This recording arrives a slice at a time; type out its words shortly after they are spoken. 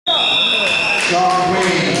John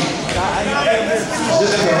Wayne.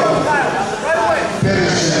 Zipko.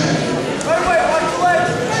 Peterson.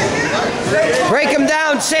 Break him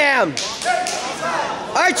down, Sam.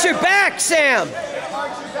 Arch your back, Sam.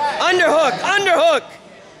 Underhook, underhook.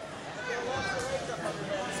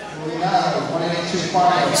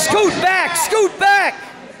 Scoot back, scoot back.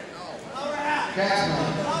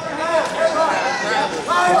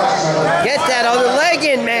 Get that other leg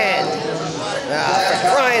in, man. For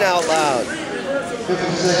crying out loud.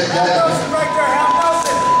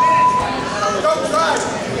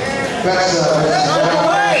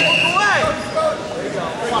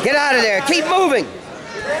 Get out of there. Keep moving.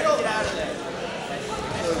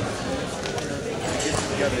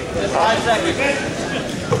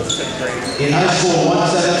 In high school,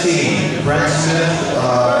 117, Brent Smith,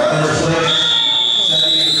 first place,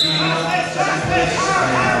 second place, and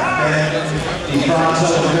Ben DeFronto,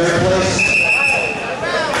 third place.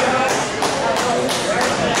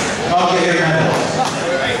 Come get your medals.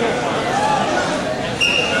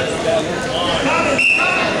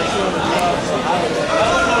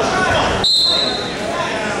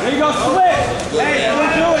 There you go, split. Hey,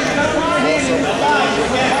 don't do it. You got to put your hand in the side. You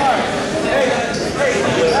get hard.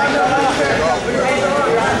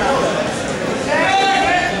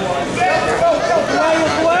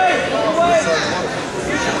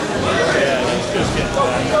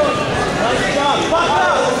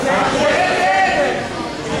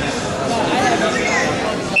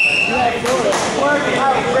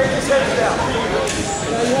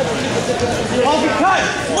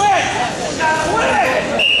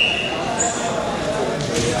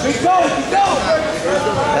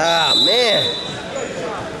 Ah, man.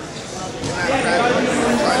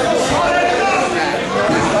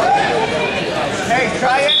 Hey,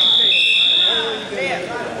 try anything. Dan,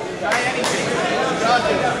 try anything.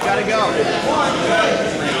 Gotta go.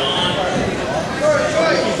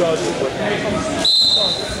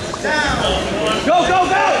 Go, go,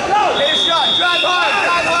 go, go! Hit a shot, drive hard,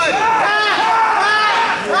 drive hard!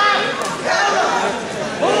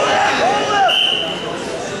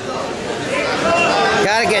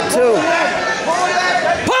 Gotta get two.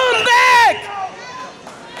 Pull him back!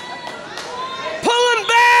 Pull him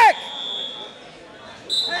back!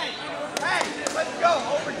 Hey, let's go,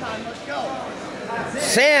 overtime, let's go.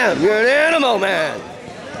 Sam, you're an animal, man.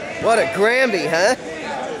 What a Granby, huh?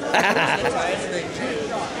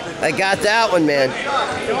 I got that one, man.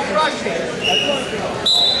 Don't rush it.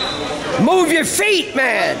 Move your feet,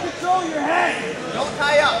 man. Control your head. Don't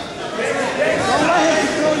tie up. Don't let him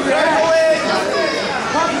control your head.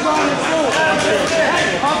 Pump his arm and through.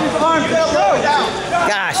 Pump his arm and through.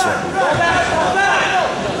 Gosh. Go back, go back.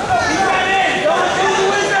 Keep that in. Don't do the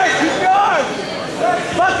window. Keep your arm.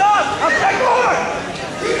 Fuck up. I'll take more.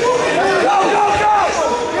 Keep moving. Go, go, go.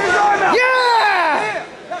 Here's your arm out. Yeah!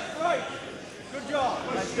 That's right. Good job.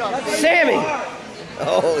 Nice job. Sammy.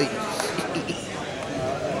 Holy.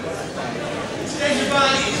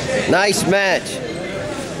 Nice match.